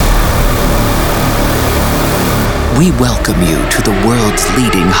we welcome you to the world's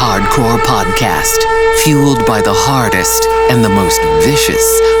leading hardcore podcast, fueled by the hardest and the most vicious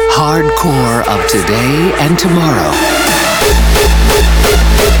hardcore of today and tomorrow.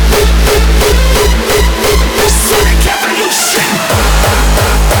 Sonic Evolution!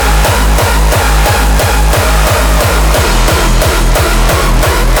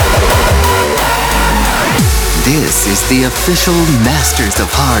 This is the official Masters of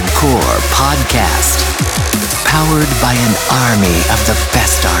Hardcore podcast, powered by an army of the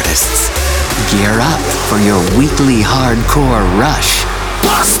best artists. Gear up for your weekly hardcore rush.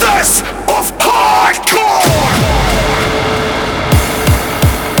 Masters of Hardcore!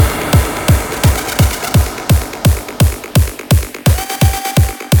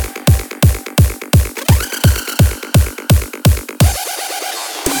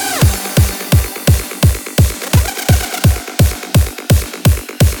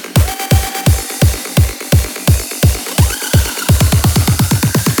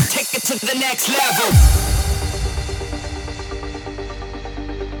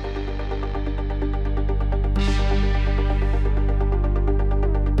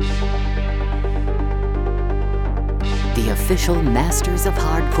 Official Masters of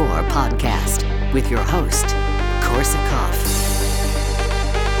Hardcore podcast with your host, Korsakoff.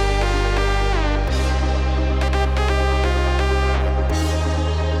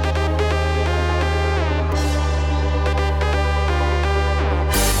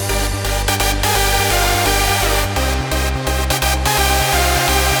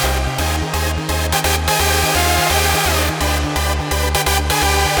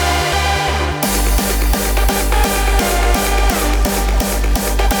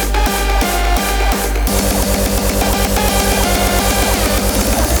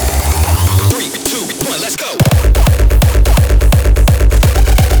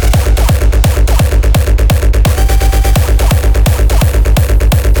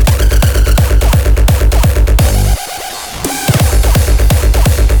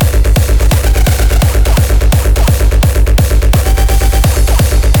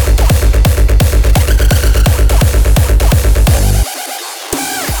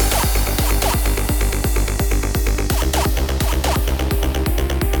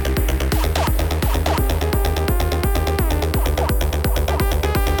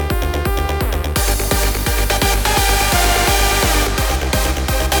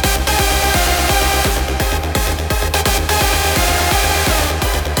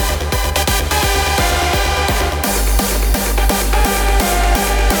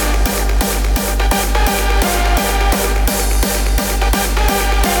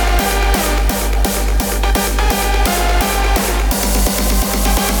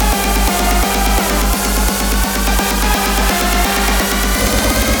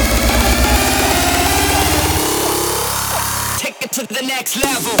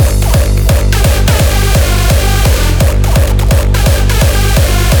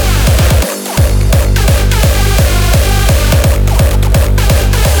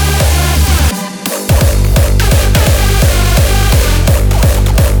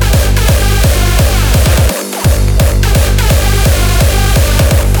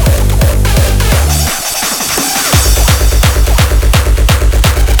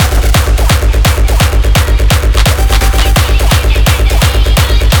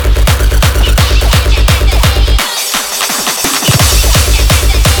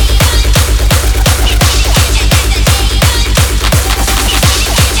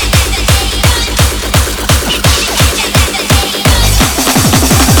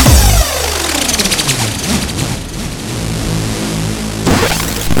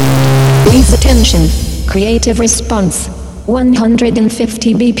 Please attention, creative response,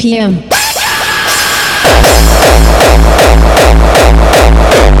 150 BPM.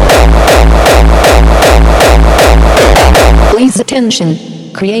 Please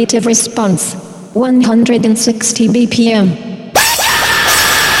attention, creative response, 160 BPM.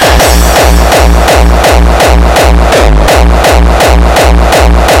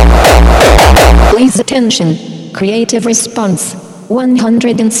 Please attention, creative response,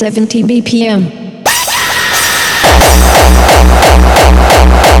 170 BPM.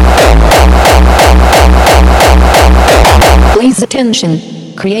 Please attention,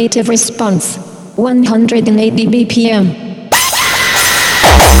 creative response, 180 BPM.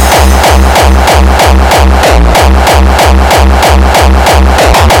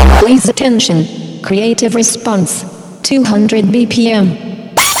 Please attention, creative response, 200 BPM.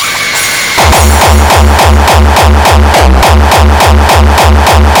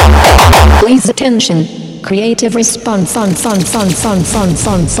 Please attention, creative response.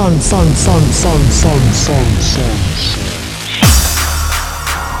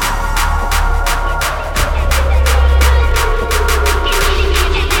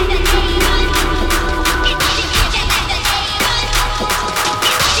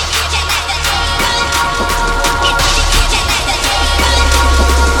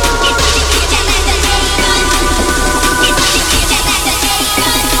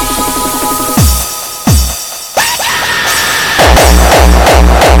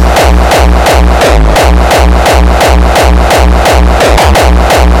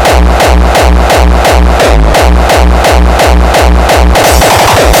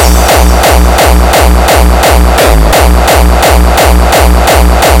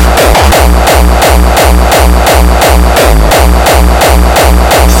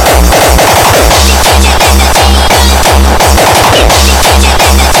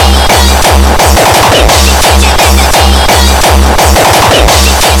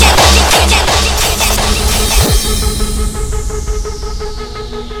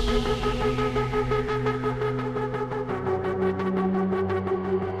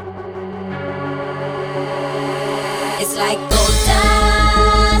 It's like gold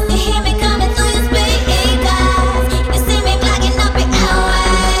dust. You hear me coming through your speakers. You see me blocking up your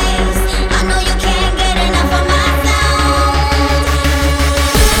airways. I know you can't get enough of my sound.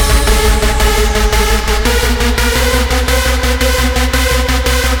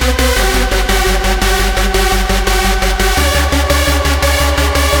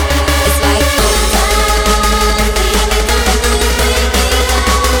 It's like gold dust.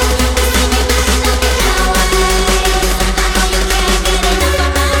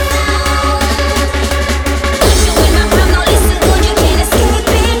 You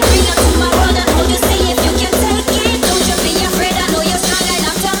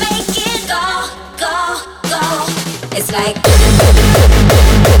hear me coming through your speakers. You see me blocking up your airways. It's like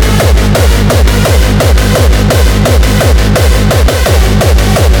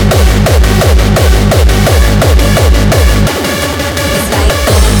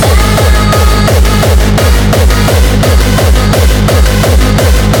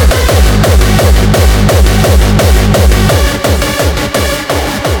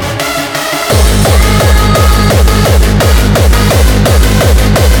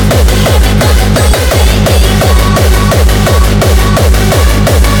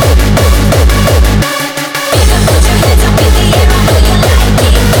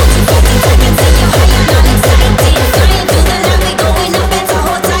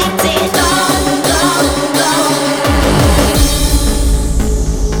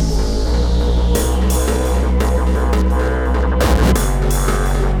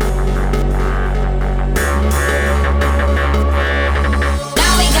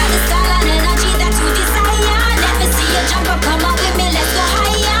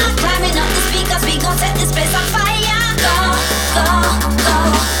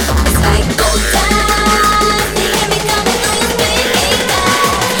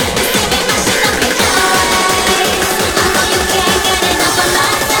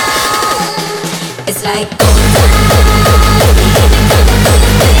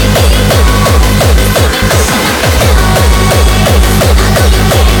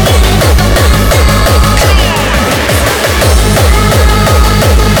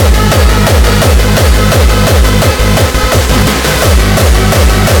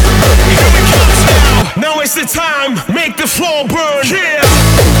the time, make the floor burn. Yeah.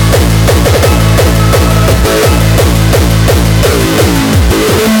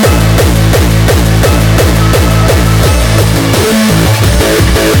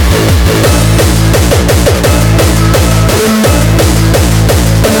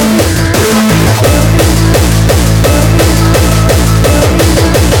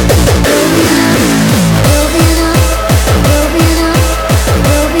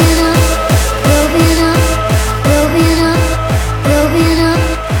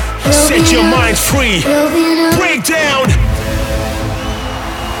 Set your mind free. Break down.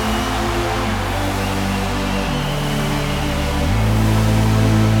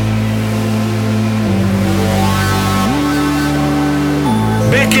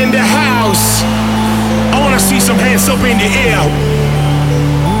 Back in the house. I wanna see some hands up in the air.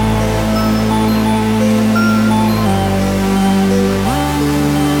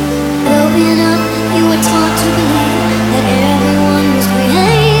 Growing up, you were taught to believe that everyone was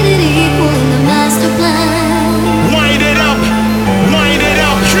created equal in the master plan. Wind it up,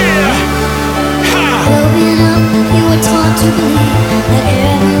 yeah. Ha. Growing up, you were taught to believe that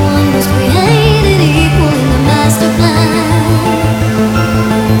everyone was created equal in the master plan.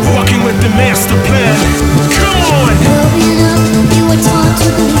 Walking with the master plan.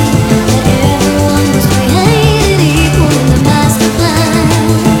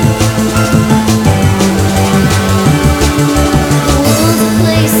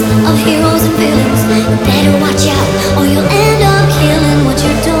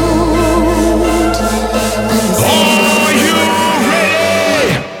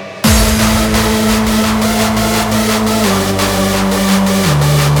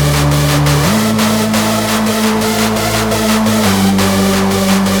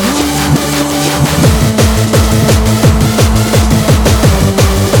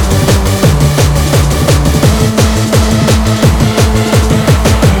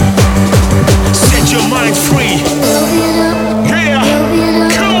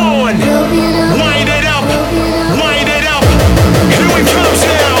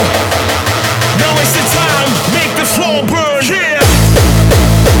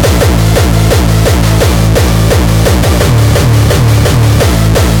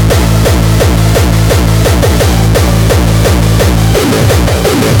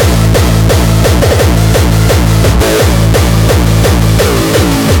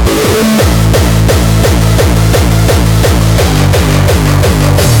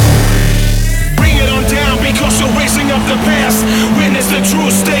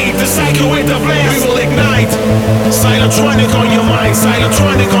 Electronic on your mind,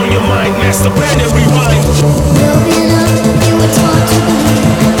 Silotronic on your mind, master plan and rewind. Growing up, you were taught to believe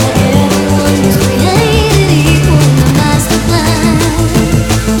that everyone was created equal in the master plan.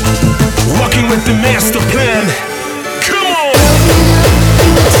 Walking with the master plan. Come on! Growing up,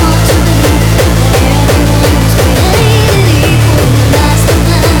 you were taught to believe that everyone was created equal in the master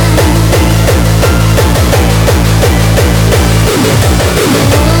plan. The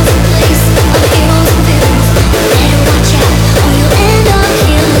world's a place of heroes and villains. Better watch out, or you'll end up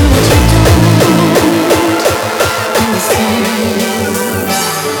killing what you don't understand.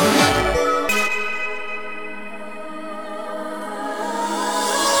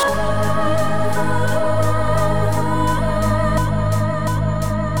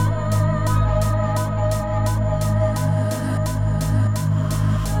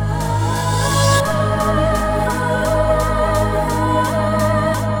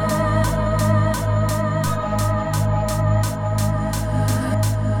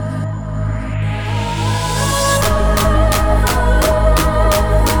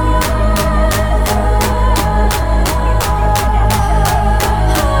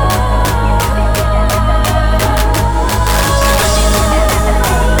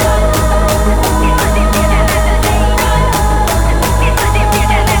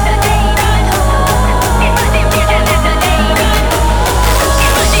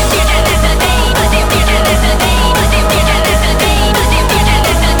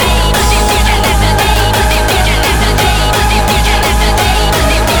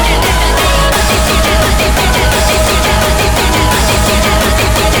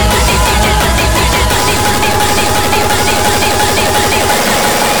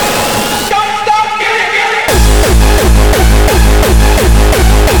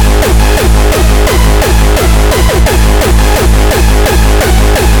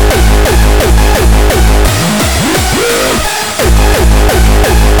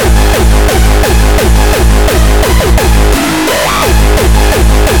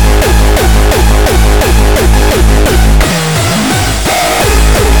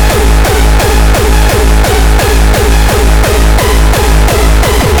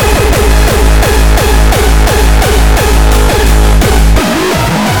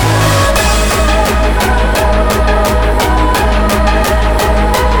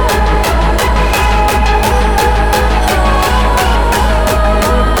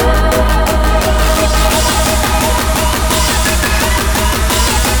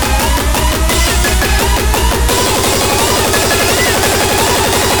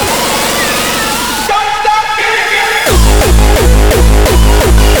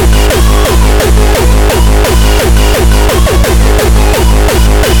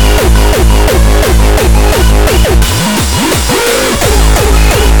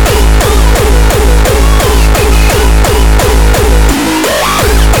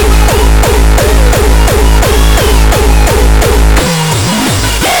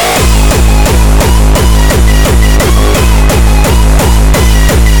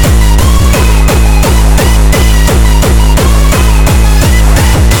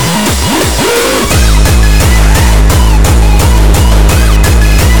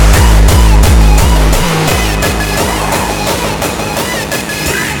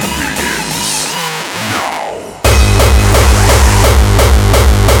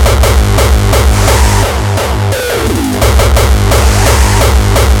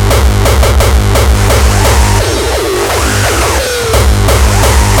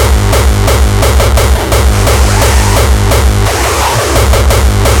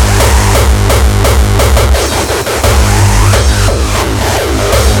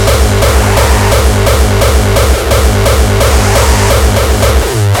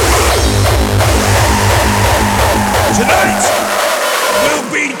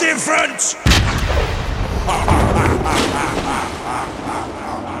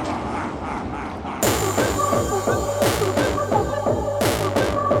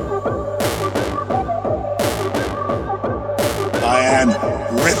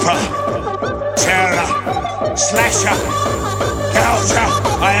 Slasher, Gouger,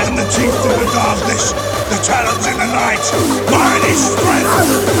 I am the chief of the darkness, the talons in the night, mine is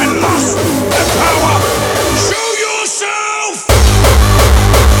strength and lust and power. Show yourself!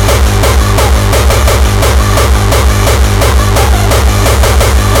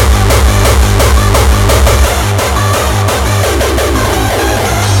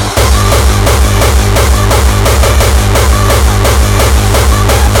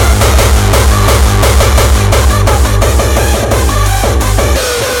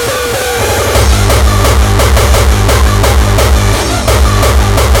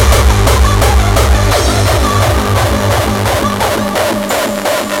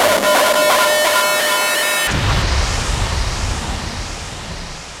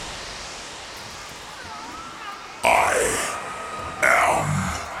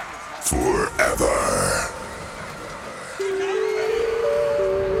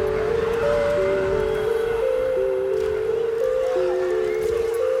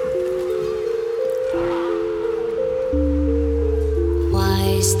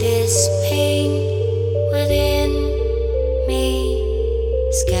 is this pain within me,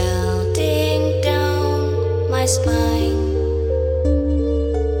 scalding down my spine?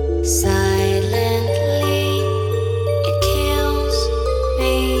 Silently, it kills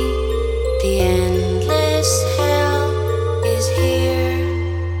me. The endless hell is here.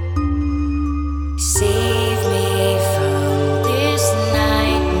 Save me from this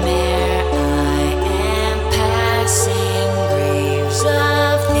nightmare. I am passing graves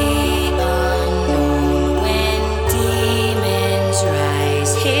of the unknown. When demons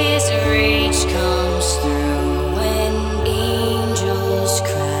rise, his rage comes through. When angels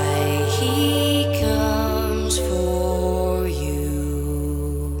cry, he comes for you.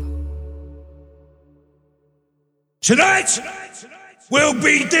 Tonight will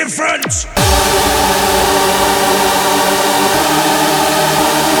be different.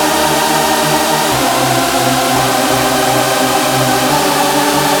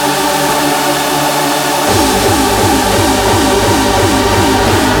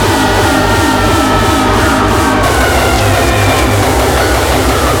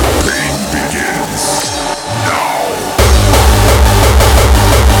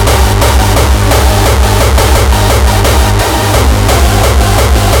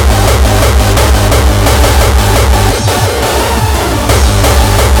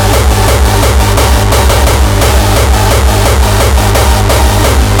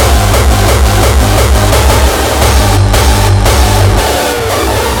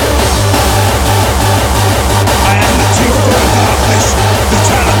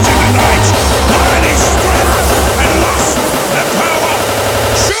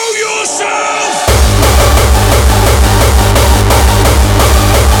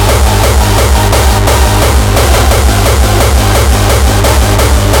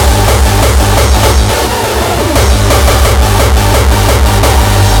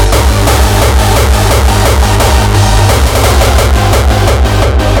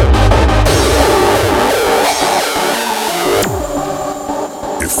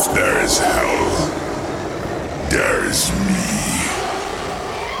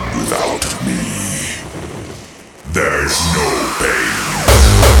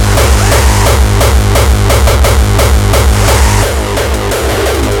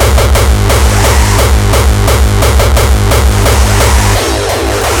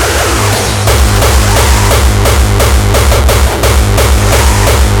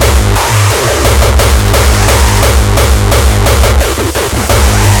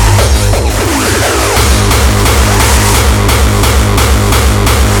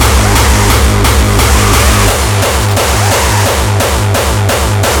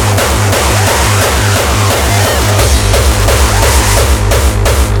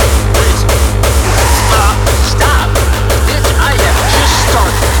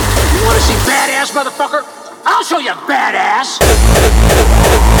 Motherfucker, I'll show you badass!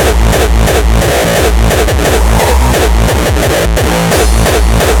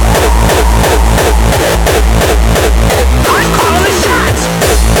 I'm calling the shots!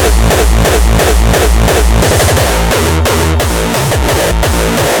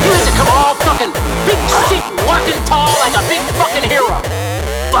 You have to come all fucking big shit, walking tall like a big fucking hero.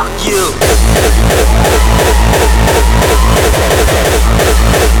 Fuck you!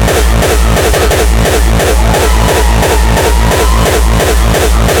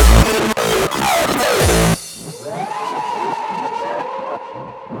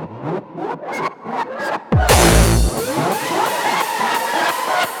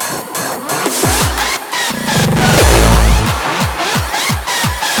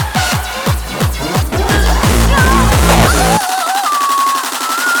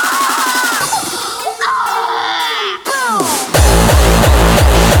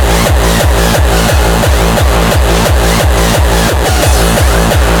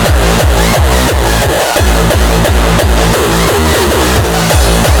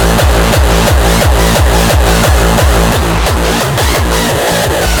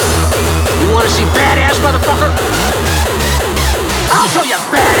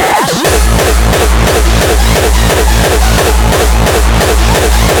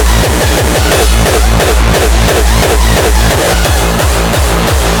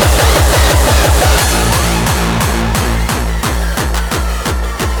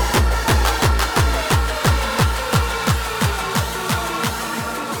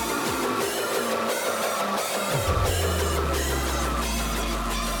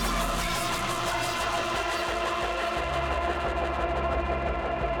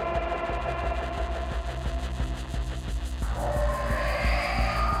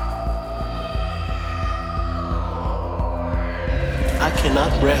 I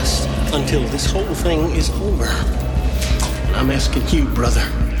cannot rest until this whole thing is over. I'm asking you, brother.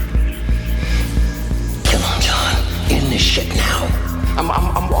 Come on, John. End this shit now.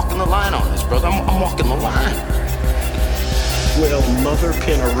 I'm walking the line on this, brother. I'm walking the line. Well, mother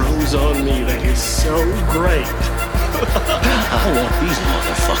pin a rose on me. That is so great. I want these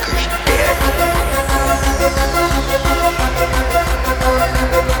motherfuckers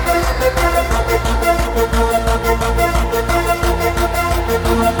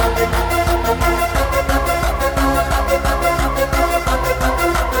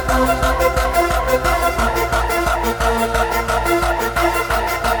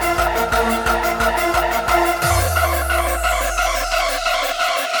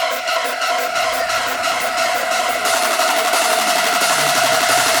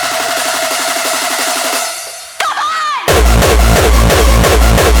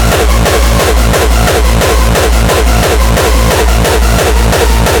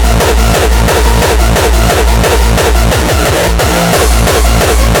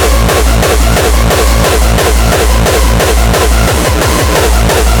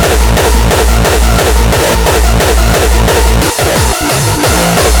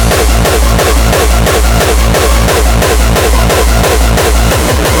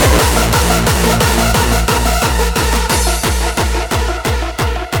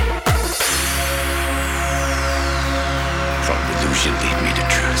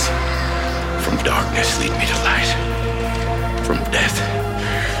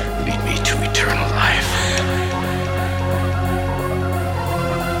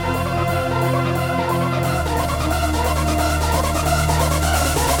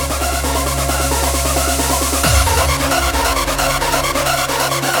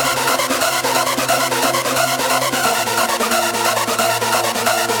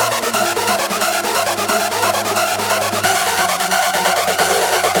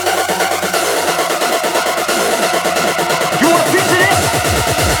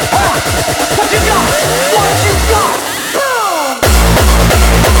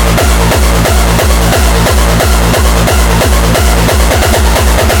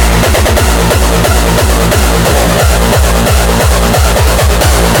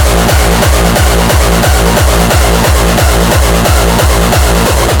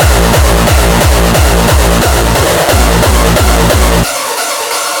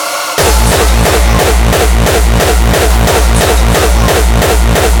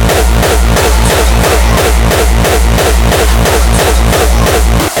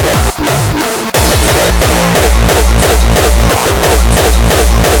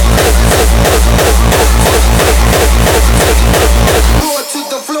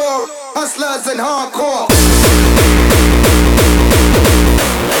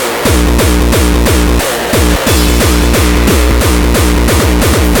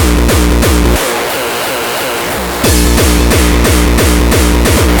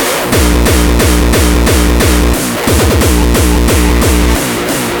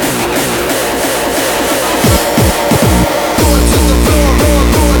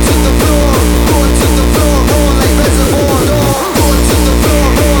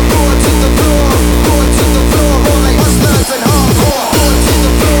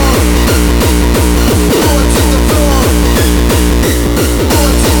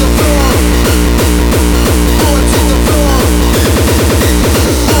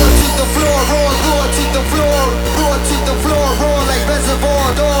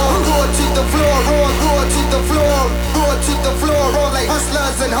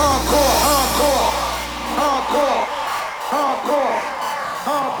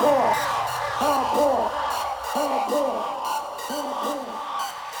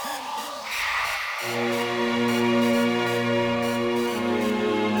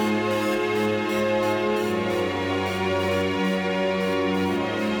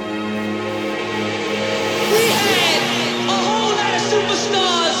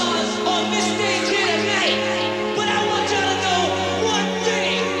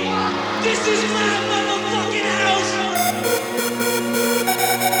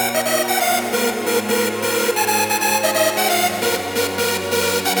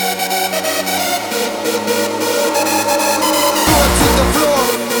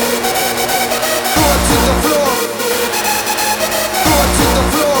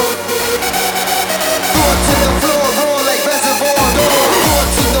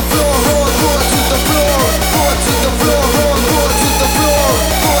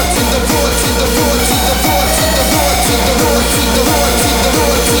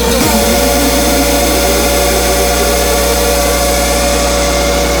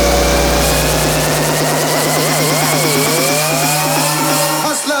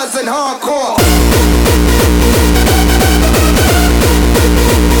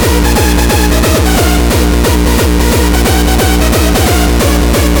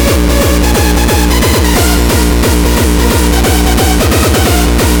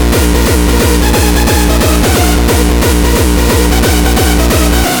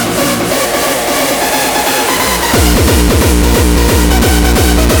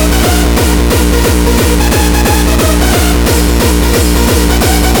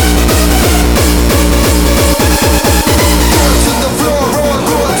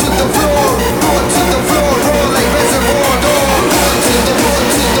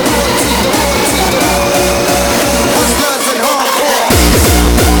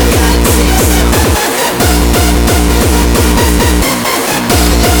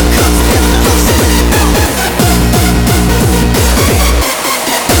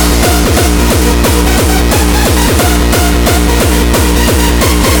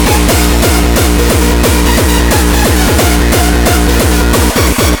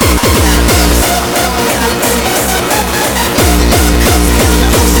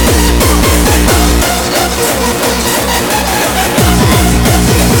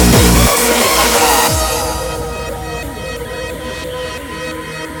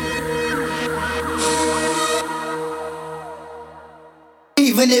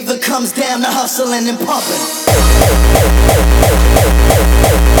even if it comes down to hustling and pumping.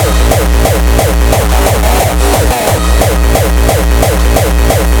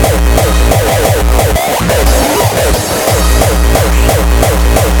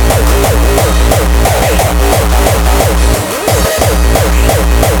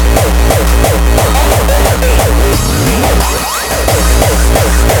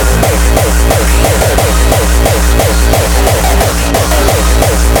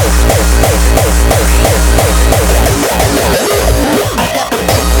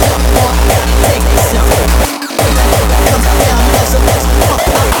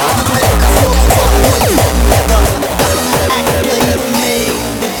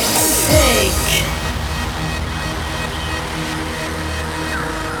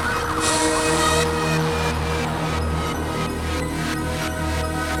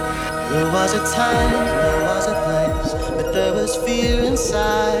 There was a time, there was a place, but there was fear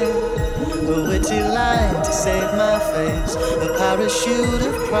inside. A witty line to save my face, a parachute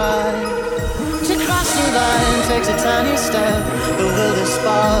of pride. To cross the line takes a tiny step, but will the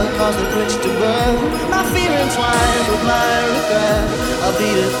spark cause the bridge to burn? My fear entwined with my regret, I'll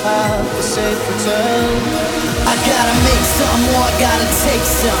beat a path for safe return. I gotta make some or I gotta take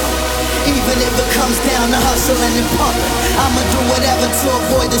some. Even if it comes down to hustling and pumping, I'ma do whatever to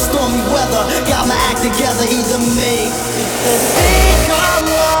avoid the stormy weather. Got my act together, either make the big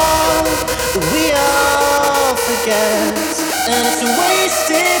love we all forget, and it's a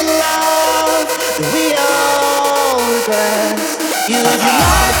wasted love that we all regret. You live your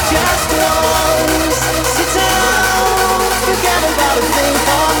life just once, sit down, forget about a thing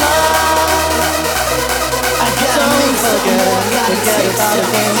called love. I gotta make some more, gotta take some.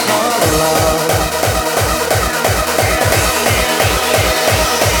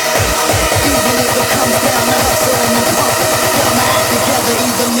 Even if it comes down to hustling and pumping, got my act together,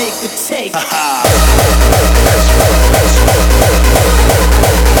 either make or take.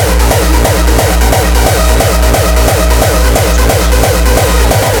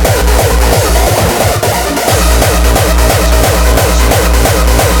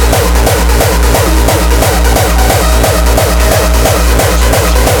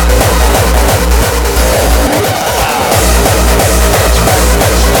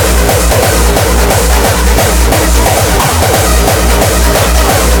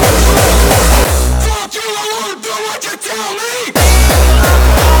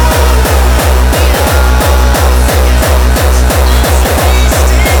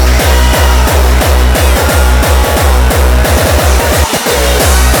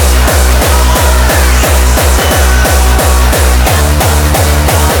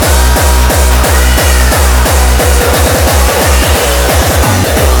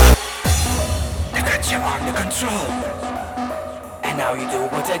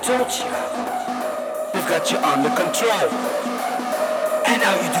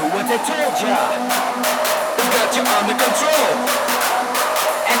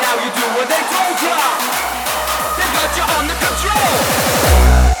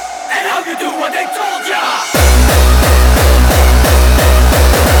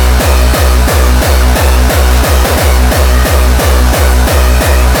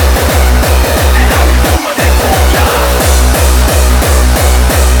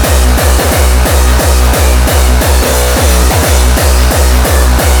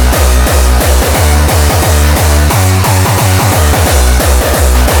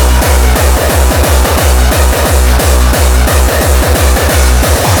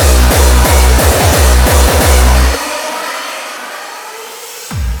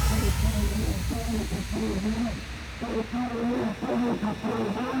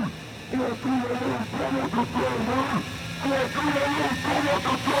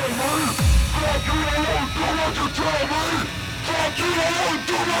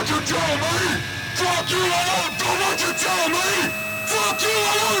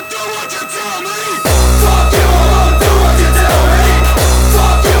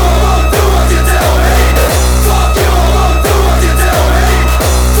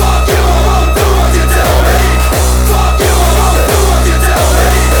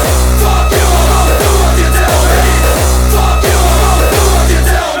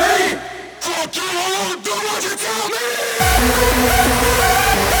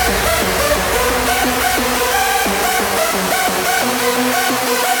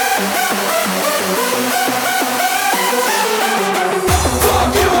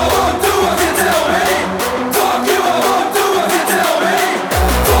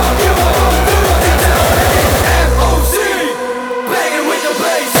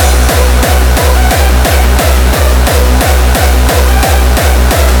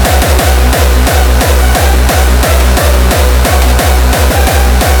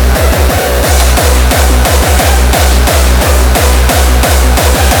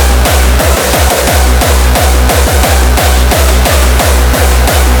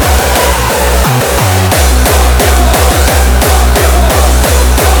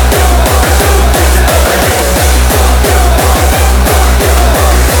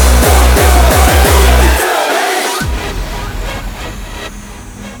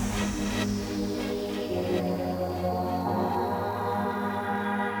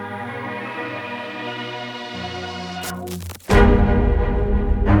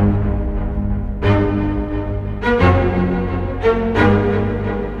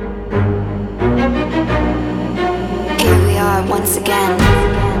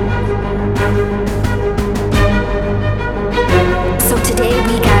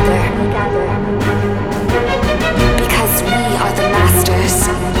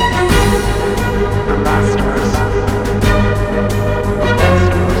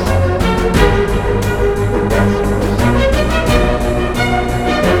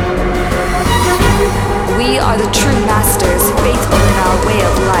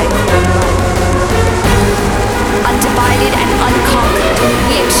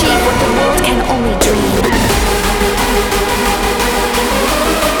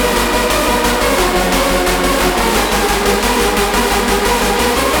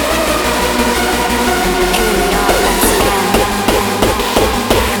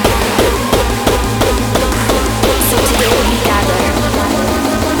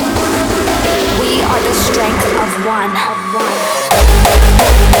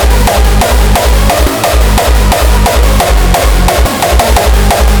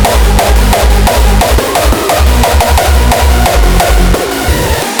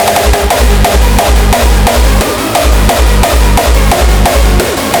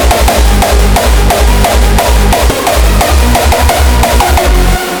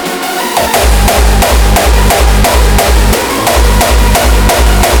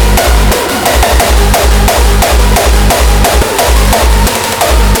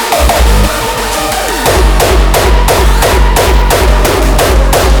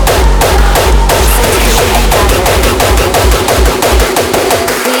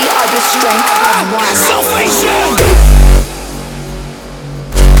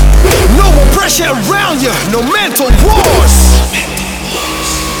 pressure around you, no mental wars.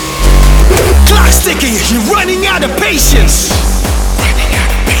 Clock's ticking, you're running out of patience.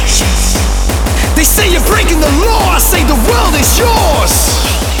 They say you're breaking the law, I say the world is yours.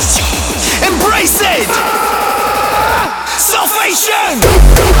 Embrace it. Salvation.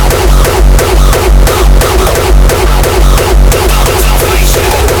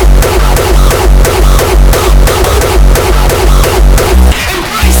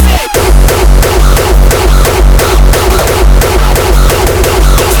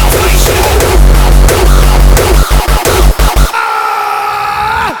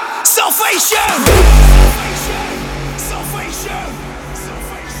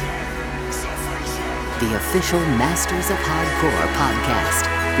 The official Masters of Hardcore podcast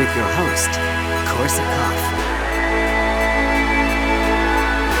with your host, Korsakoff.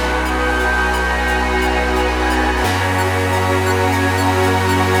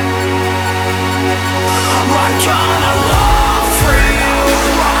 I'm gonna love for you.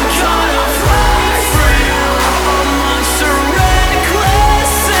 I'm gonna fight for you. A monster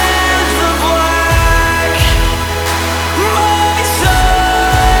reckless in the black. My time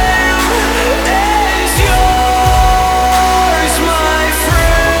is yours, my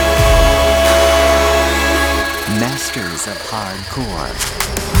friend. Masters of Hardcore.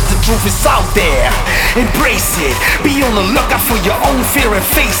 The truth is out there, embrace it. Be on the lookout for your own fear and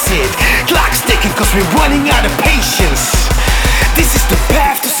face it. Clock's ticking cause we're running out of patience. This is the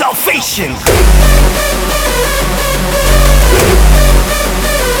path to salvation.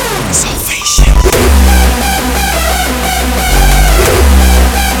 Salvation.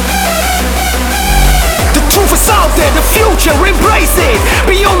 The truth is out there, the future, embrace it.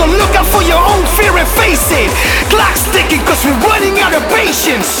 Be on the lookout for your own fear and face it. Clock's ticking cause we're running out of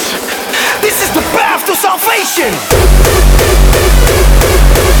patience. This is the path to salvation.